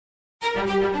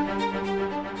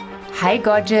Hi,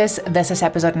 gorgeous. This is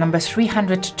episode number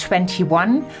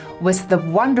 321 with the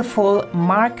wonderful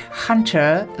Mark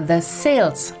Hunter, the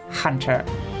Sales Hunter.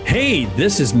 Hey,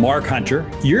 this is Mark Hunter.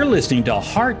 You're listening to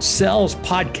Heart Sells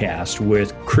Podcast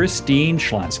with Christine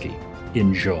Schlonsky.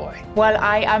 Enjoy. Well,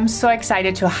 I am so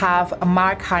excited to have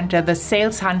Mark Hunter, the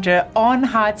Sales Hunter, on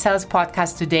Heart Sells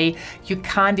Podcast today. You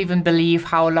can't even believe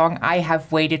how long I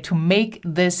have waited to make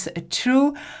this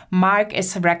true. Mark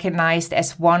is recognized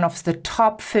as one of the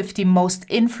top 50 most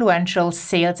influential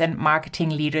sales and marketing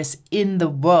leaders in the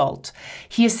world.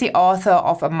 He is the author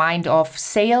of A Mind of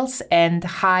Sales and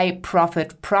High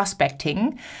Profit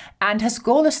Prospecting, and his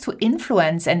goal is to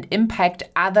influence and impact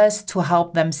others to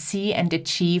help them see and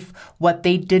achieve what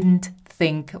they didn't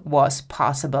think was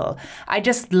possible. I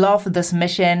just love this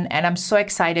mission, and I'm so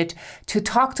excited to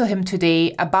talk to him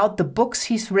today about the books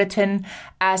he's written,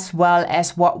 as well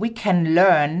as what we can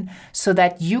learn so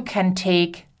that you can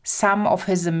take some of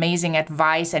his amazing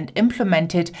advice and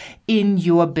implement it in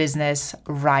your business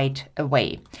right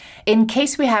away. In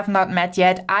case we have not met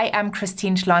yet, I am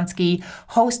Christine Schlonsky,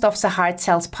 host of the Heart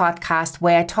Sells Podcast,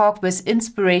 where I talk with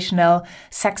inspirational,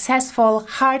 successful,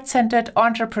 heart-centered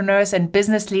entrepreneurs and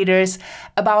business leaders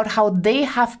about how they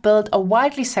have built a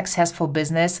wildly successful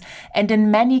business and in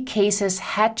many cases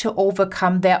had to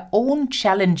overcome their own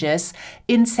challenges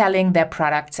in selling their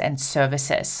products and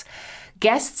services.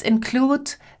 Guests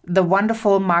include the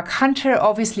wonderful Mark Hunter,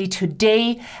 obviously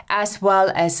today, as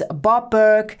well as Bob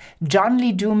Burg, John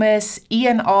Lee Dumas,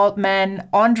 Ian Altman,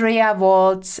 Andrea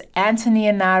Waltz, Anthony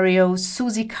Inario,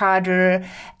 Susie Carter,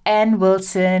 Ann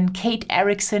Wilson, Kate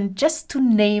Erickson, just to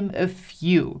name a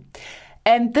few.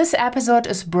 And this episode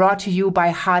is brought to you by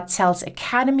Heart Sells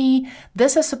Academy.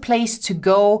 This is a place to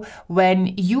go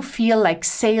when you feel like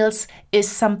sales is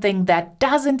something that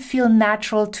doesn't feel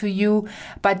natural to you,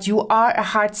 but you are a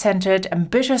heart-centered,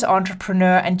 ambitious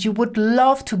entrepreneur and you would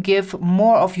love to give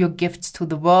more of your gifts to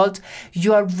the world.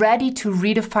 You are ready to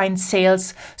redefine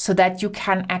sales so that you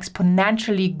can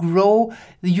exponentially grow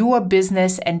your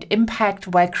business and impact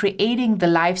while creating the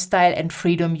lifestyle and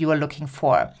freedom you are looking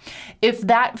for. If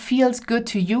that feels good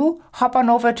to you, hop on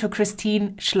over to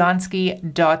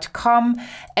christineschlonsky.com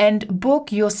and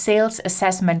book your sales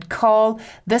assessment call.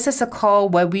 This is a call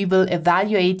where we will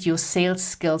evaluate your sales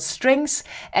skill strengths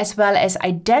as well as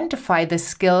identify the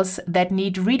skills that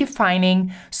need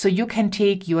redefining so you can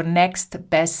take your next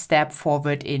best step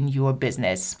forward in your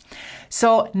business.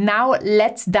 So now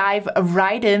let's dive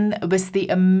right in with the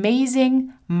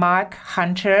amazing Mark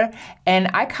Hunter. And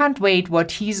I can't wait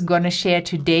what he's going to share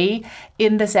today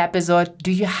in this episode.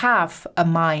 Do you have a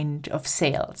mind of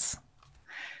sales?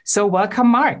 So welcome,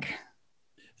 Mark.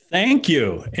 Thank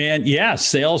you. And yeah,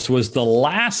 sales was the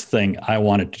last thing I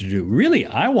wanted to do. Really,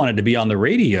 I wanted to be on the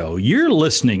radio. You're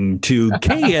listening to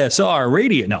KSR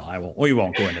Radio. No, we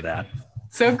won't go into that.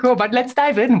 So cool. But let's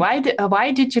dive in. Why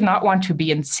did you not want to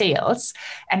be in sales?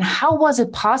 And how was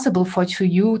it possible for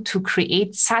you to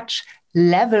create such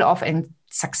level of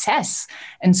success,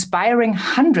 inspiring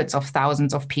hundreds of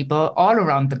thousands of people all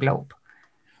around the globe?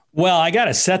 Well, I got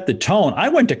to set the tone. I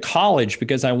went to college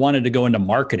because I wanted to go into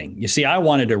marketing. You see, I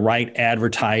wanted to write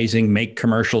advertising, make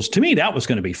commercials. To me, that was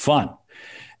going to be fun.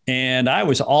 And I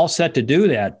was all set to do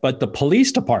that. But the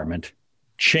police department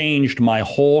changed my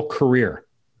whole career.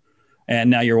 And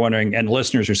now you're wondering, and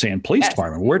listeners are saying, police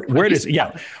department, where does,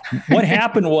 yeah. What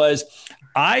happened was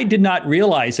I did not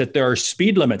realize that there are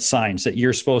speed limit signs that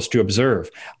you're supposed to observe.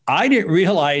 I didn't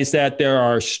realize that there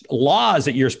are laws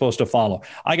that you're supposed to follow.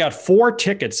 I got 4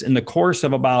 tickets in the course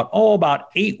of about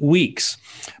 8 weeks,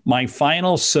 my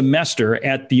final semester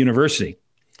at the university.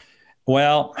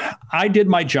 Well, I did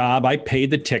my job. I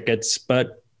paid the tickets,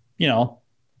 but,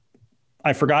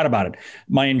 I forgot about it.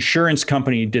 My insurance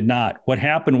company did not. What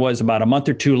happened was about a month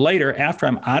or 2 later, after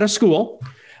I'm out of school,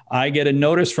 I get a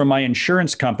notice from my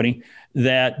insurance company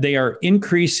that they are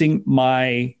increasing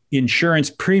my insurance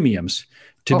premiums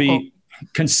to be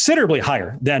considerably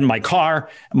higher than my car,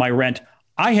 my rent.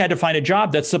 I had to find a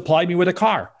job that supplied me with a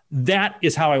car. That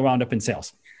is how I wound up in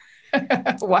sales.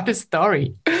 What a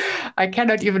story. I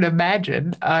cannot even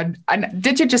imagine. And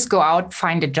did you just go out,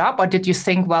 find a job, or did you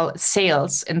think, well,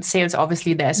 sales,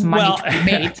 obviously there's money to be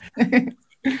made?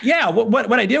 Yeah.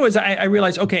 What I did was I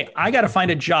realized, okay, I got to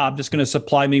find a job that's going to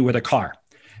supply me with a car.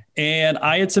 And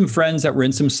I had some friends that were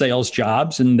in some sales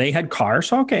jobs and they had cars.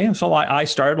 So I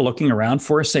started looking around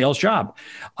for a sales job.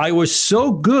 I was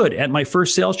so good at my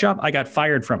first sales job, I got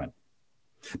fired from it.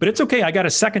 But it's okay. I got a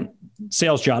second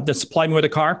sales job that supplied me with a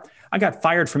car. I got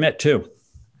fired from it too.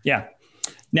 Yeah.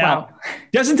 Now,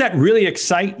 doesn't that really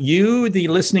excite you, the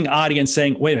listening audience,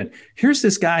 saying, wait a minute, here's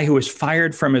this guy who was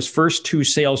fired from his first 2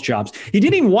 sales jobs. He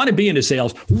didn't even want to be into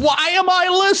sales. Why am I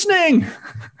listening?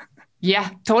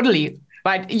 Yeah, totally.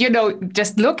 But,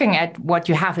 just looking at what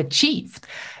you have achieved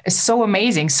is so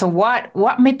amazing. So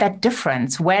what made that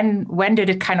difference? When did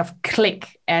it kind of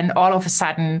click and all of a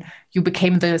sudden you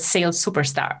became the sales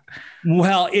superstar?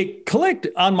 Well, it clicked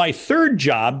on my 3rd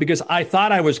job because I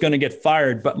thought I was going to get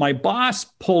fired, but my boss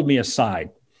pulled me aside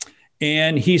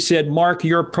and he said, Mark,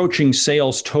 you're approaching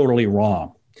sales totally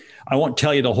wrong. I won't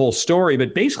tell you the whole story,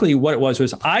 but basically what it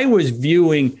was I was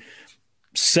viewing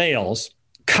sales,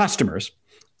 customers,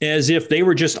 as if they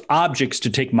were just objects to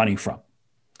take money from.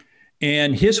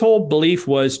 And his whole belief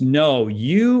was, no,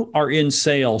 you are in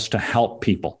sales to help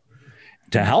people.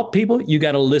 To help people, you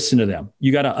got to listen to them.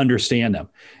 You got to understand them.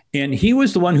 And he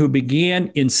was the one who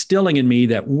began instilling in me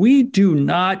that we do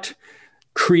not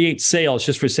create sales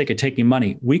just for the sake of taking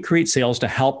money. We create sales to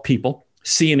help people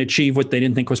see and achieve what they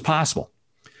didn't think was possible.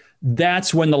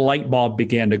 That's when the light bulb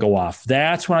began to go off.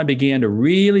 That's when I began to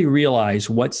really realize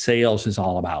what sales is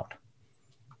all about.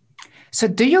 So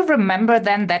do you remember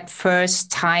then that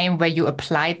first time where you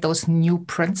applied those new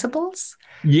principles?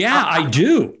 Yeah, I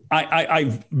do.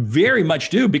 I very much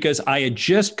do, because I had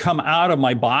just come out of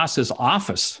my boss's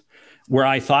office where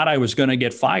I thought I was going to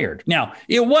get fired. Now,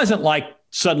 it wasn't like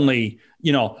suddenly,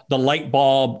 the light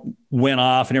bulb went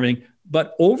off and everything.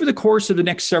 But over the course of the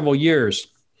next several years,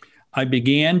 I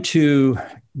began to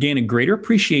gain a greater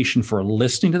appreciation for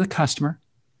listening to the customer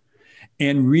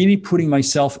and really putting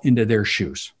myself into their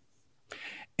shoes.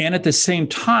 And at the same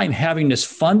time, having this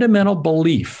fundamental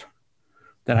belief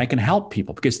that I can help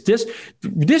people, because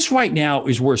this right now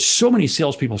is where so many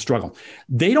salespeople struggle.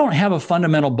 They don't have a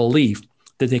fundamental belief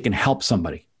that they can help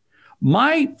somebody.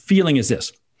 My feeling is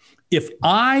this: if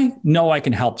I know I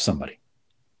can help somebody,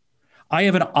 I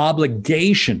have an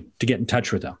obligation to get in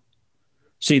touch with them.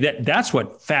 See, that's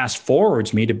what fast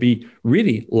forwards me to be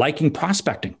really liking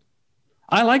prospecting.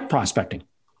 I like prospecting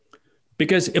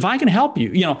because if I can help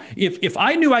you, if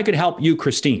I knew I could help you,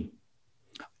 Christine,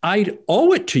 I'd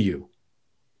owe it to you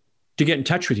to get in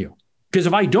touch with you. Because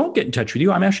if I don't get in touch with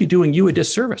you, I'm actually doing you a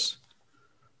disservice.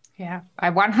 Yeah, I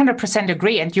 100%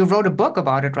 agree. And you wrote a book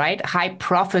about it, right? High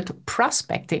profit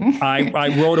prospecting.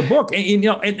 I wrote a book.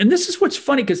 And this is what's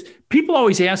funny, because people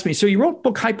always ask me, so you wrote the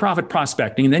book High Profit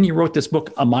Prospecting, and then you wrote this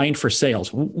book, A Mind for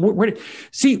Sales.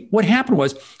 See, what happened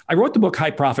was I wrote the book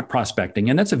High Profit Prospecting,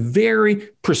 and that's a very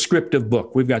prescriptive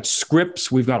book. We've got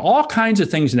scripts. We've got all kinds of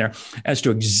things in there as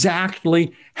to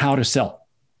exactly how to sell.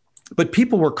 But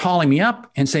people were calling me up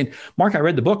and saying, Mark, I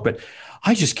read the book, but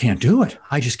I just can't do it.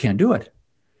 I just can't do it.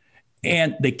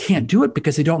 And they can't do it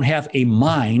because they don't have a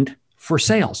mind for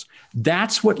sales.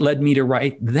 That's what led me to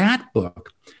write that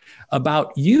book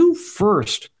about you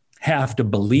first have to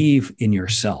believe in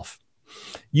yourself.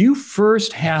 You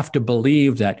first have to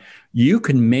believe that you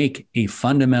can make a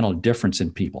fundamental difference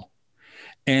in people.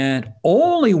 And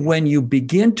only when you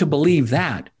begin to believe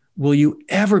that will you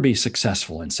ever be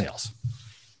successful in sales.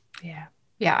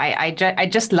 Yeah, I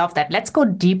just love that. Let's go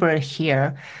deeper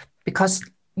here, because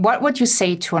what would you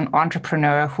say to an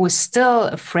entrepreneur who is still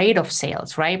afraid of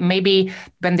sales, right? Maybe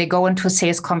when they go into a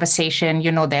sales conversation,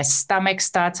 their stomach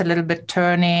starts a little bit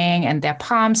turning and their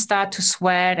palms start to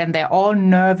sweat and they're all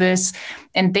nervous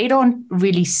and they don't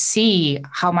really see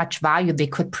how much value they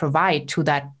could provide to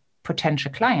that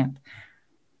potential client.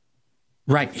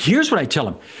 Right. Here's what I tell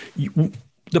them.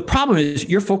 The problem is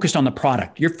you're focused on the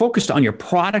product. You're focused on your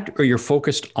product or you're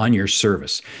focused on your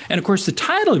service. And of course, the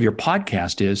title of your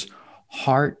podcast is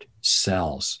Heart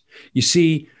Sells. You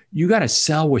see, you got to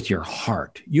sell with your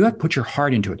heart. You have to put your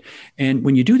heart into it. And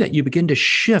when you do that, you begin to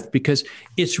shift, because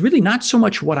it's really not so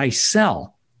much what I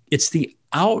sell. It's the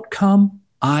outcome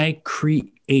I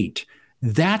create.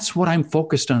 That's what I'm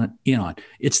focused on.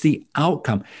 It's the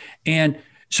outcome. And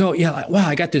so, wow,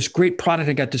 I got this great product.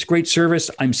 I got this great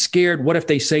service. I'm scared. What if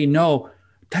they say no?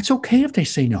 That's okay if they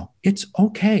say no. It's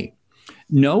okay.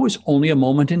 No is only a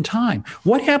moment in time.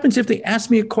 What happens if they ask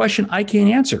me a question I can't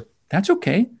answer? That's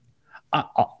okay.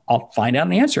 I'll find out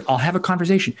an answer. I'll have a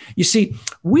conversation. You see,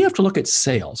 we have to look at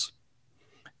sales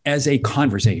as a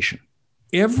conversation.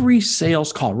 Every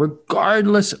sales call,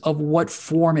 regardless of what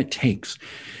form it takes,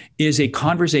 is a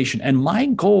conversation. And my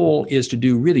goal is to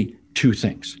do really 2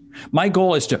 things. My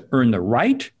goal is to earn the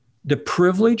right, the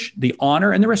privilege, the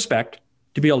honor, and the respect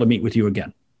to be able to meet with you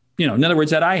again. In other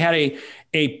words, that I had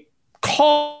a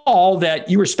call that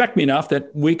you respect me enough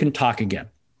that we can talk again.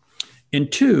 And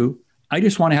 2, I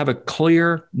just want to have a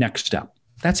clear next step.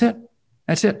 That's it.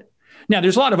 Now,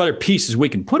 there's a lot of other pieces we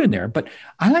can put in there, but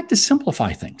I like to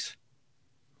simplify things.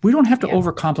 We don't have to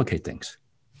overcomplicate things.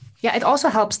 Yeah, it also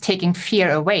helps taking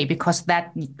fear away because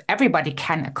that everybody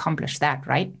can accomplish that,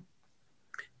 right?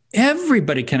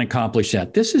 Everybody can accomplish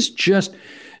that.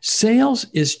 Sales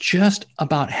is just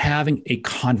about having a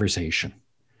conversation.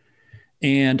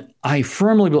 And I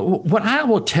firmly believe what I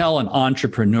will tell an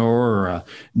entrepreneur or a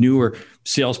newer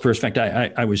salesperson. In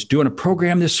fact, I was doing a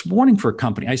program this morning for a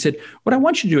company. I said, what I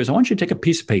want you to do is I want you to take a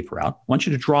piece of paper out. I want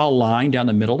you to draw a line down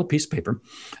the middle of the piece of paper.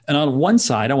 And on one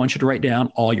side, I want you to write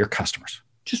down all your customers.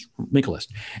 Just make a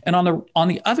list. And on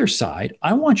the other side,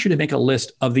 I want you to make a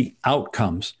list of the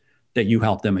outcomes that you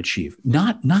helped them achieve.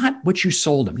 Not what you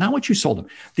sold them,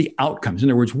 the outcomes. In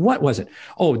other words, what was it?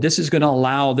 Oh, this is going to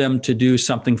allow them to do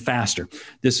something faster.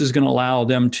 This is going to allow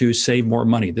them to save more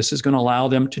money. This is going to allow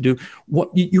them to do what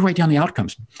you write down the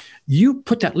outcomes. You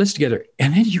put that list together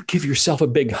and then you give yourself a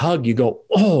big hug. You go,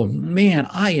 oh man,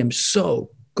 I am so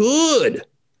good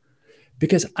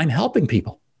because I'm helping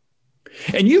people.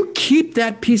 And you keep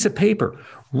that piece of paper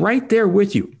right there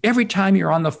with you every time you're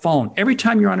on the phone, every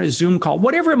time you're on a Zoom call,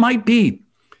 whatever it might be,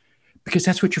 because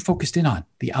that's what you're focused in on,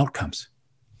 the outcomes.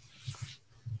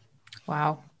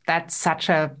 Wow, that's such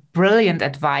a brilliant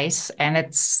advice. And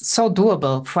it's so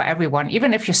doable for everyone.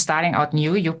 Even if you're starting out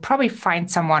new, you'll probably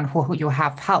find someone who you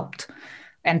have helped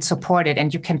and supported,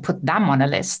 and you can put them on a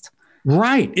list.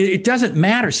 Right. It doesn't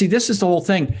matter. See, this is the whole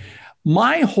thing.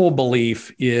 My whole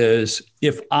belief is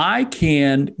if I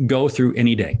can go through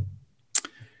any day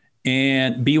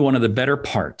and be one of the better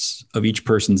parts of each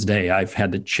person's day I've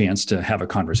had the chance to have a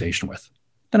conversation with,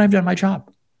 then I've done my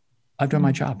job.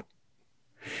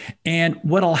 And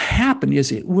what'll happen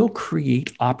is it will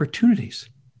create opportunities.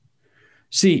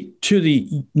 See, to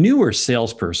the newer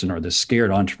salesperson or the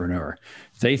scared entrepreneur,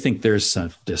 they think there's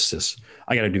this.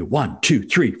 I got to do 1, 2,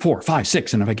 3, 4, 5,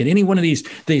 6. And if I get any one of these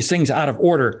things out of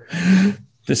order,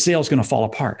 the sale's going to fall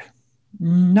apart.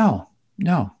 No.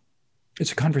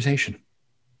 It's a conversation.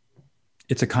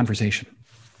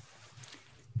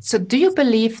 So do you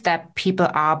believe that people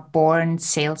are born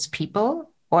salespeople,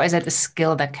 or is it a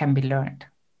skill that can be learned?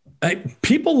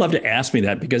 People love to ask me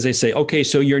that because they say, okay,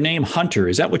 so your name Hunter,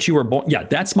 is that what you were born? Yeah,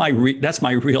 that's my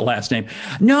real last name.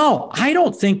 No, I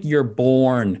don't think you're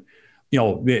born,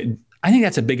 I think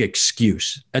that's a big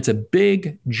excuse. That's a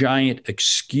big, giant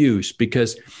excuse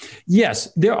because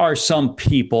yes, there are some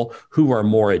people who are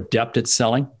more adept at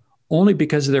selling only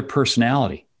because of their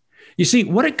personality. You see,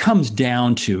 what it comes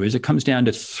down to is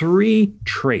 3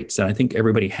 traits that I think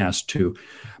everybody has to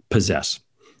possess.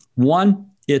 1,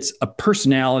 it's a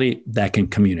personality that can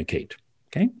communicate,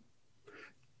 okay?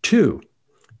 2,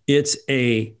 it's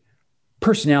a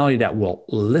personality that will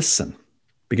listen.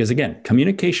 Because again,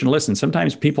 communication, listen,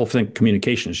 sometimes people think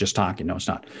communication is just talking. No, it's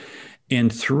not.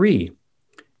 And 3,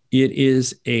 it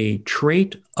is a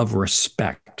trait of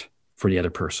respect for the other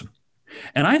person.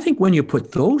 And I think when you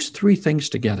put those 3 things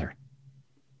together,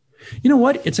 you know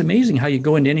what? It's amazing how you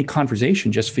go into any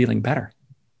conversation just feeling better.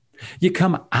 You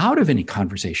come out of any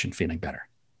conversation feeling better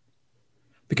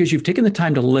because you've taken the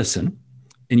time to listen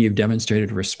and you've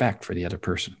demonstrated respect for the other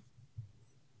person.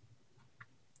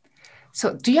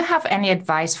 So do you have any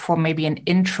advice for maybe an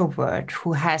introvert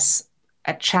who has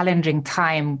a challenging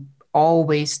time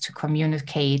always to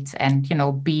communicate and,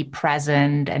 be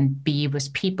present and be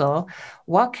with people?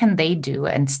 What can they do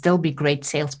and still be great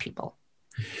salespeople?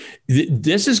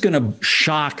 This is going to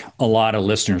shock a lot of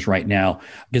listeners right now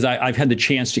because I've had the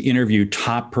chance to interview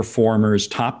top performers,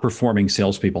 top performing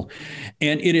salespeople.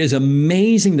 And it is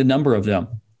amazing the number of them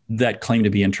that claim to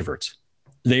be introverts.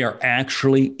 They are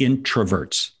actually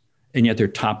introverts, and yet they're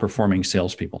top performing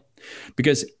salespeople.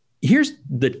 Because here's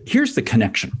the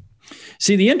connection.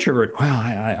 See, the introvert, well,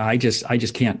 I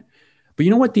just can't. But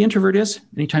you know what the introvert is?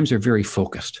 Many times they're very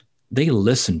focused. They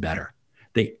listen better.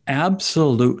 They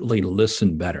absolutely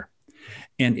listen better.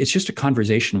 And it's just a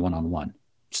conversation one-on-one.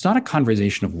 It's not a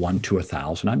conversation of 1 to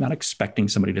 1,000. I'm not expecting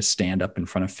somebody to stand up in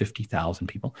front of 50,000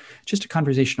 people. It's just a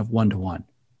conversation of 1-to-1.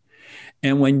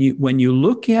 And when you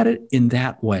look at it in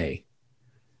that way,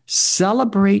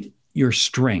 celebrate your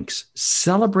strengths,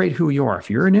 celebrate who you are. If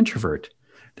you're an introvert,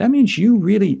 that means you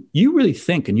really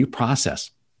think and you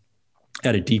process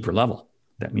at a deeper level.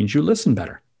 That means you listen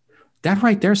better. That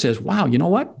right there says, wow, you know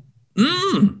what?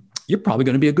 You're probably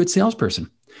going to be a good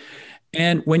salesperson.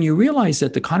 And when you realize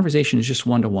that the conversation is just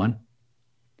 1-to-1,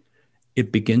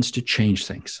 it begins to change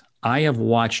things. I have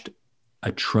watched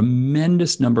a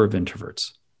tremendous number of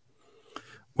introverts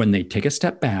when they take a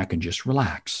step back and just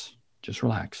relax.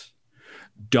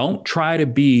 Don't try to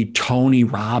be Tony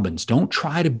Robbins.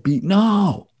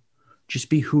 Just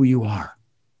be who you are.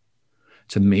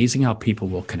 It's amazing how people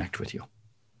will connect with you.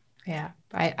 Yeah,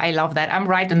 I love that. I'm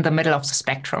right in the middle of the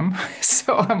spectrum.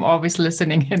 So I'm always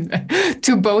listening in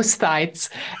to both sides.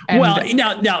 Well, And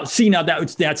now that's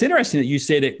interesting that you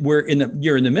say that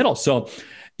you're in the middle. So,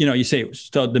 you say,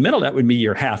 so the middle, that would be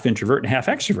you're half introvert and half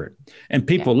extrovert. And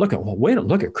people look at,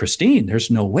 look at Christine.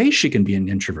 There's no way she can be an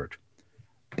introvert,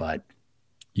 but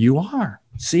you are.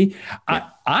 See,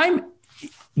 I'm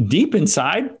deep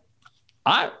inside.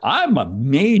 I'm a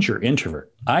major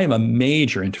introvert. I am a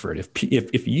major introvert.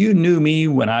 If you knew me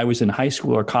when I was in high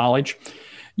school or college,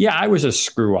 yeah, I was a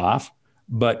screw off,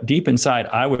 but deep inside,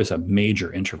 I was a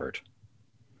major introvert.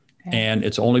 Okay. And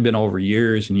it's only been over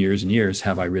years and years and years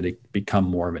have I really become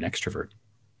more of an extrovert.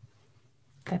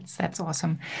 That's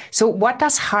awesome. So what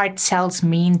does hard sales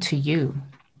mean to you?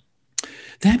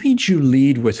 That means you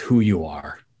lead with who you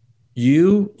are.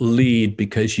 You lead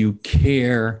because you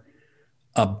care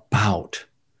about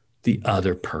the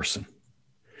other person.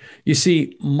 You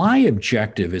see, my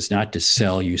objective is not to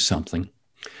sell you something.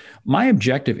 My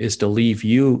objective is to leave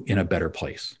you in a better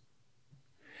place.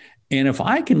 And if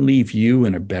I can leave you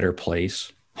in a better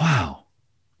place, wow,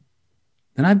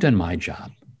 then I've done my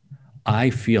job. I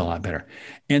feel a lot better.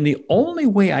 And the only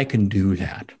way I can do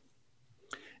that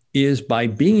is by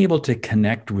being able to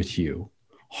connect with you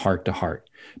heart to heart,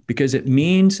 because it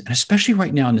means, and especially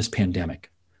right now in this pandemic,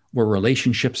 where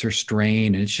relationships are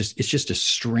strained and it's just a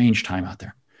strange time out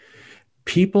there.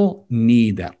 People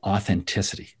need that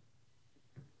authenticity.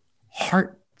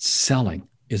 Heart selling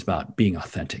is about being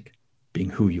authentic, being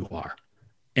who you are,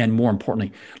 and more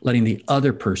importantly, letting the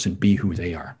other person be who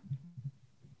they are.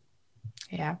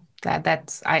 Yeah,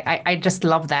 I just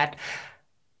love that.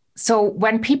 So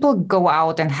when people go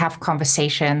out and have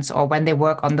conversations, or when they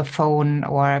work on the phone,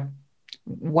 or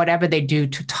whatever they do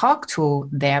to talk to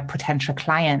their potential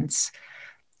clients,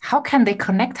 how can they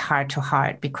connect heart to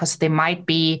heart? Because they might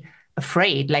be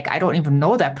afraid, like, I don't even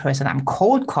know that person. I'm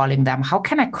cold calling them. How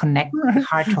can I connect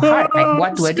heart to heart? Like,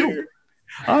 what do I do?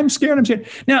 I'm scared.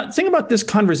 Now, think about this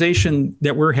conversation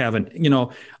that we're having.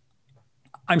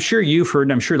 I'm sure you've heard,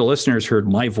 and I'm sure the listeners heard,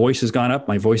 my voice has gone up,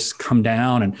 my voice has come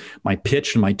down, and my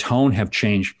pitch and my tone have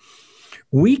changed.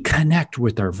 We connect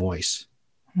with our voice.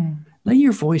 Let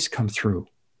your voice come through.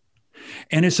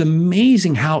 And it's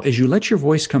amazing how, as you let your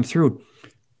voice come through,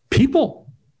 people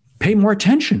pay more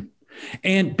attention.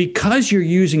 And because you're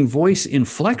using voice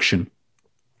inflection,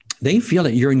 they feel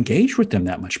that you're engaged with them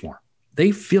that much more.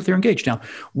 They feel they're engaged. Now,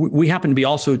 we happen to be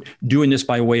also doing this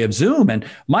by way of Zoom, and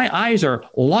my eyes are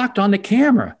locked on the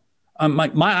camera. My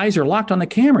eyes are locked on the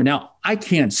camera. Now, I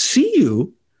can't see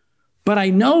you, but I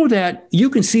know that you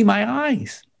can see my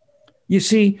eyes. You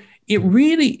see, it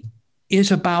really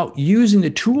is about using the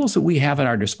tools that we have at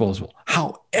our disposal,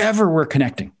 however we're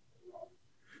connecting,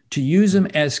 to use them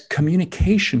as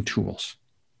communication tools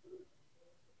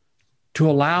to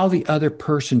allow the other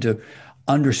person to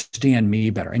understand me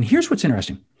better. And here's what's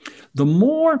interesting. The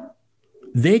more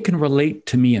they can relate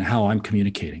to me and how I'm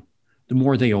communicating, the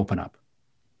more they open up.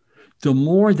 The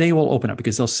more they will open up,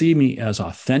 because they'll see me as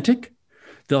authentic.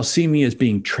 They'll see me as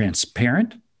being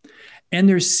transparent. And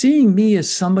they're seeing me as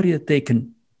somebody that they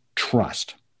can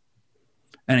trust.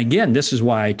 And again, this is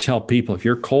why I tell people, if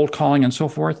you're cold calling and so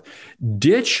forth,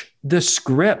 ditch the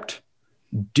script.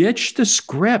 Ditch the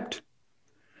script.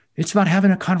 It's about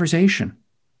having a conversation.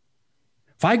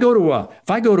 If I go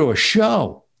to a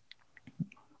show,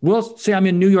 we'll say I'm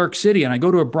in New York City and I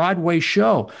go to a Broadway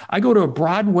show. I go to a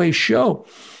Broadway show,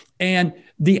 and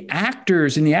the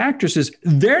actors and the actresses,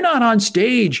 they're not on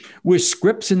stage with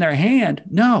scripts in their hand.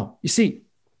 No, you see,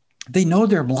 they know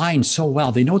their lines so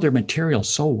well. They know their material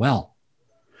so well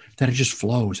that it just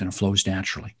flows, and it flows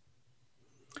naturally.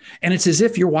 And it's as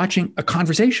if you're watching a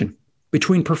conversation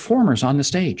between performers on the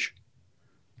stage.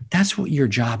 That's what your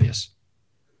job is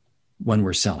when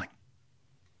we're selling.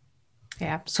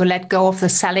 Yeah. So let go of the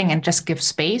selling and just give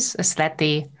space. Is that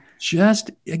the...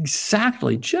 Just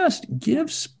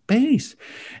give space.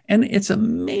 And it's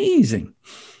amazing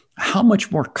how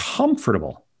much more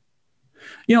comfortable.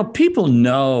 People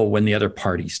know when the other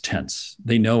party's tense.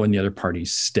 They know when the other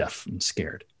party's stiff and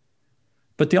scared.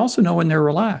 But they also know when they're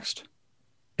relaxed.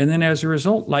 And then as a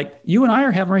result, like you and I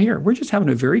are having right here, we're just having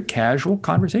a very casual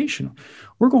conversation.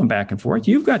 We're going back and forth.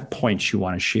 You've got points you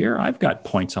want to share. I've got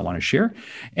points I want to share.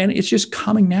 And it's just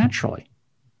coming naturally.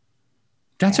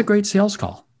 That's a great sales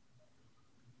call.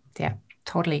 Yeah,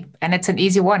 totally. And it's an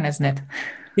easy one, isn't it?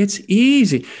 It's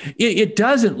easy. It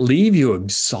doesn't leave you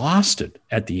exhausted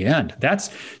at the end.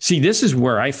 This is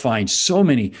where I find so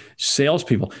many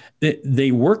salespeople,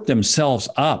 they work themselves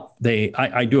up.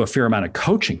 I do a fair amount of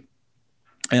coaching,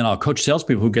 and I'll coach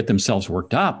salespeople who get themselves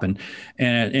worked up and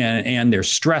they're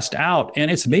stressed out. And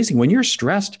it's amazing when you're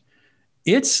stressed,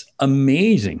 it's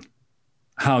amazing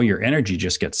how your energy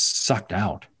just gets sucked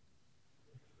out.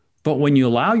 But when you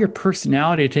allow your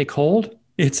personality to take hold,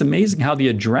 it's amazing how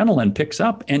the adrenaline picks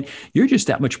up and you're just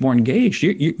that much more engaged.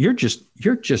 You're just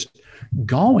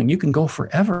going. You can go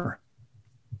forever.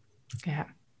 Yeah,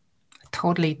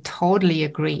 totally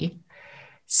agree.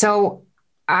 So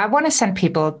I want to send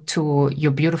people to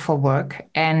your beautiful work,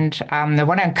 and I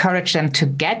want to encourage them to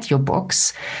get your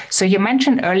books. So you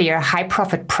mentioned earlier High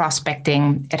Profit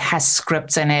Prospecting. It has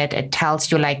scripts in it. It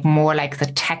tells you more like the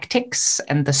tactics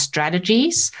and the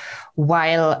strategies,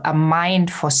 while A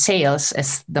Mind for Sales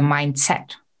is the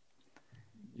mindset.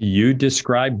 You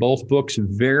describe both books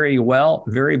very well,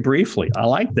 very briefly. I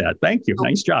like that. Thank you.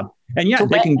 Nice job. And yeah, so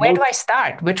where do I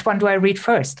start? Which one do I read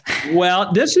first?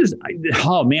 Well,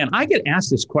 I get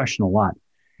asked this question a lot.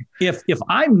 If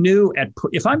I'm new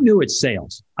at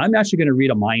sales, I'm actually going to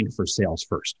read A Mind for Sales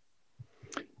first.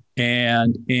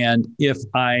 And if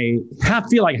I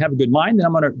feel like I have a good mind, then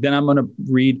I'm going to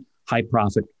read High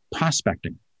Profit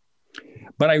Prospecting.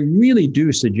 But I really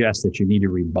do suggest that you need to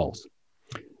read both.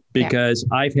 Because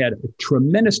I've had a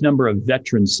tremendous number of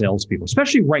veteran salespeople,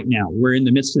 especially right now. We're in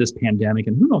the midst of this pandemic,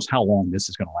 and who knows how long this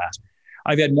is going to last.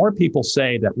 I've had more people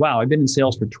say that, wow, I've been in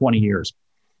sales for 20 years,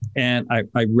 and I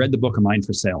read the book A Mind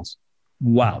for Sales.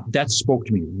 Wow, that spoke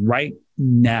to me right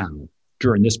now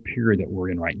during this period that we're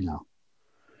in right now.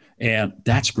 And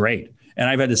that's great. And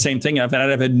I've had the same thing. I've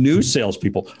had new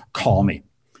salespeople call me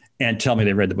and tell me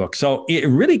they read the book. So it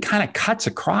really kind of cuts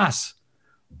across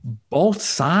both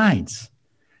sides.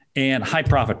 And High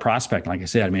Profit Prospect, like I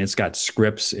said, it's got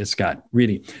scripts. It's got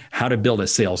really how to build a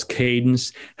sales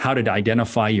cadence, how to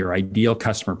identify your ideal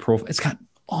customer profile. It's got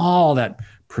all that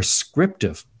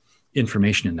prescriptive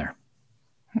information in there.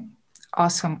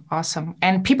 Awesome.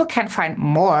 And people can find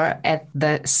more at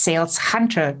the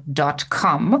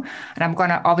saleshunter.com. And I'm going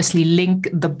to obviously link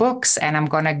the books, and I'm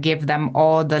going to give them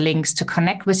all the links to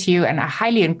connect with you. And I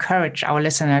highly encourage our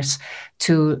listeners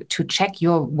to check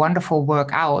your wonderful work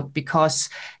out, because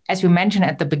as you mentioned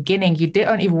at the beginning, you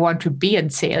didn't even want to be in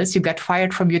sales. You got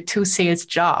fired from your 2 sales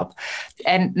job.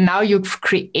 And now you've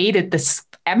created this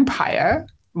empire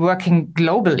working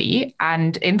globally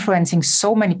and influencing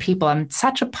so many people in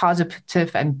such a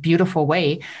positive and beautiful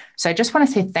way. So I just want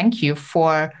to say thank you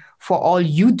for all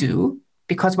you do,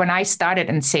 because when I started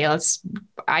in sales,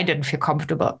 I didn't feel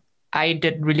comfortable. I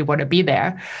didn't really want to be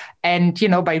there. And,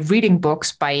 by reading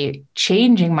books, by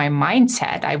changing my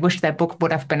mindset, I wish that book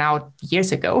would have been out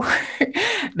years ago.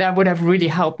 That would have really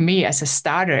helped me as a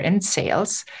starter in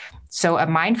sales. So A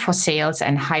Mind for Sales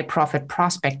and High Profit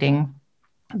Prospecting,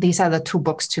 these are the 2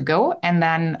 books to go. And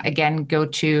then again, go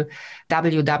to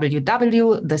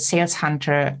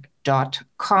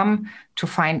www.thesaleshunter.com to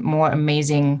find more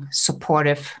amazing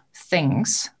supportive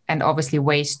things and obviously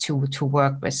ways to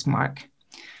work with Mark.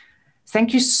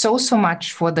 Thank you so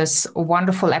much for this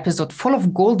wonderful episode full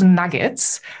of golden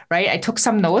nuggets, right? I took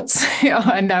some notes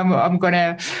and I'm going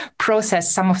to process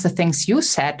some of the things you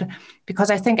said, because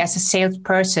I think as a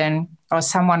salesperson or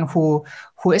someone who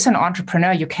is an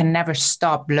entrepreneur, you can never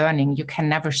stop learning. You can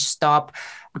never stop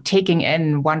taking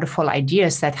in wonderful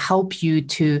ideas that help you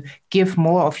to give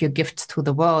more of your gifts to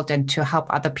the world and to help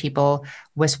other people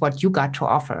with what you got to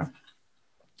offer.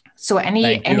 So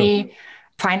any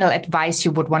final advice you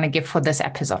would want to give for this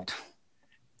episode?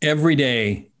 Every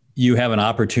day you have an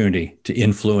opportunity to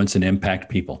influence and impact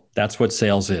people. That's what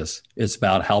sales is. It's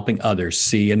about helping others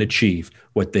see and achieve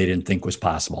what they didn't think was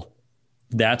possible.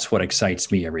 That's what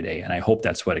excites me every day. And I hope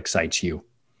that's what excites you.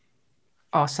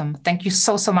 Awesome. Thank you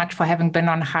so much for having been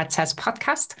on Hard Sales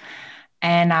Podcast.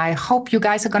 And I hope you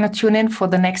guys are going to tune in for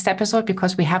the next episode,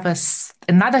 because we have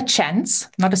another chance,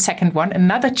 not a second one,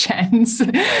 another chance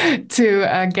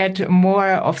to get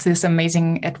more of this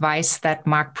amazing advice that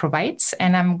Mark provides.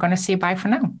 And I'm going to say bye for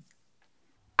now.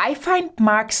 I find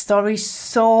Mark's story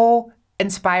so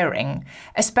inspiring,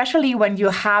 especially when you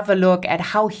have a look at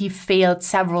how he failed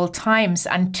several times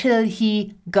until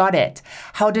he got it,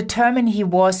 how determined he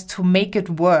was to make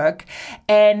it work,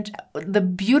 and the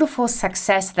beautiful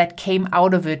success that came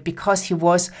out of it because he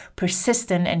was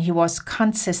persistent and he was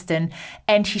consistent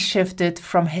and he shifted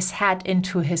from his head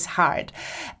into his heart.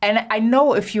 And I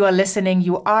know if you are listening,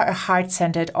 you are a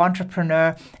heart-centered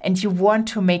entrepreneur and you want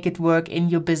to make it work in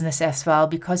your business as well,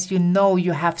 because you know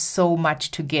you have so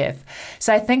much to give.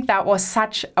 So I think that was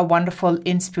such a wonderful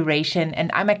inspiration.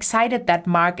 And I'm excited that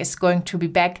Mark is going to be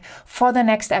back for the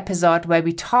next episode where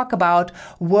we talk about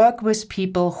work with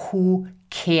people who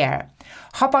care.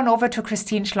 Hop on over to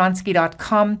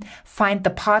ChristineSchlonski.com, find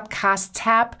the podcast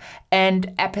tab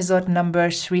and episode number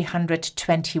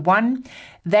 321.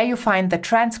 There you find the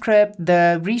transcript,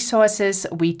 the resources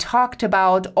we talked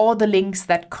about, all the links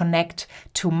that connect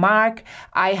to Mark.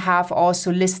 I have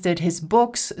also listed his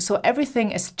books, so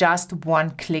everything is just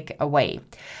one click away.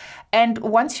 And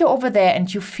once you're over there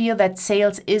and you feel that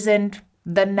sales isn't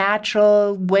the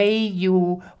natural way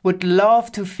you would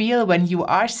love to feel when you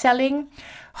are selling,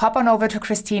 hop on over to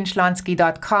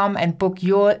ChristineSchlonski.com and book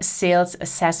your sales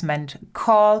assessment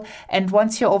call. And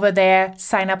once you're over there,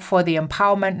 sign up for the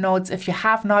empowerment notes. If you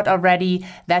have not already,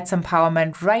 that's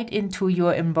empowerment right into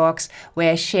your inbox,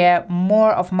 where I share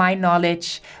more of my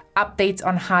knowledge, updates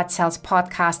on Hard Sales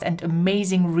Podcast, and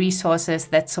amazing resources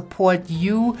that support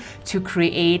you to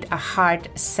create a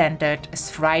heart-centered,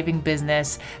 thriving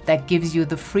business that gives you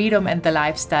the freedom and the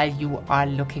lifestyle you are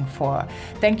looking for.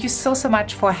 Thank you so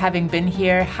much for having been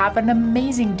here. Have an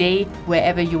amazing day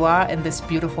wherever you are in this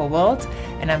beautiful world.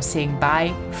 And I'm saying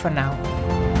bye for now.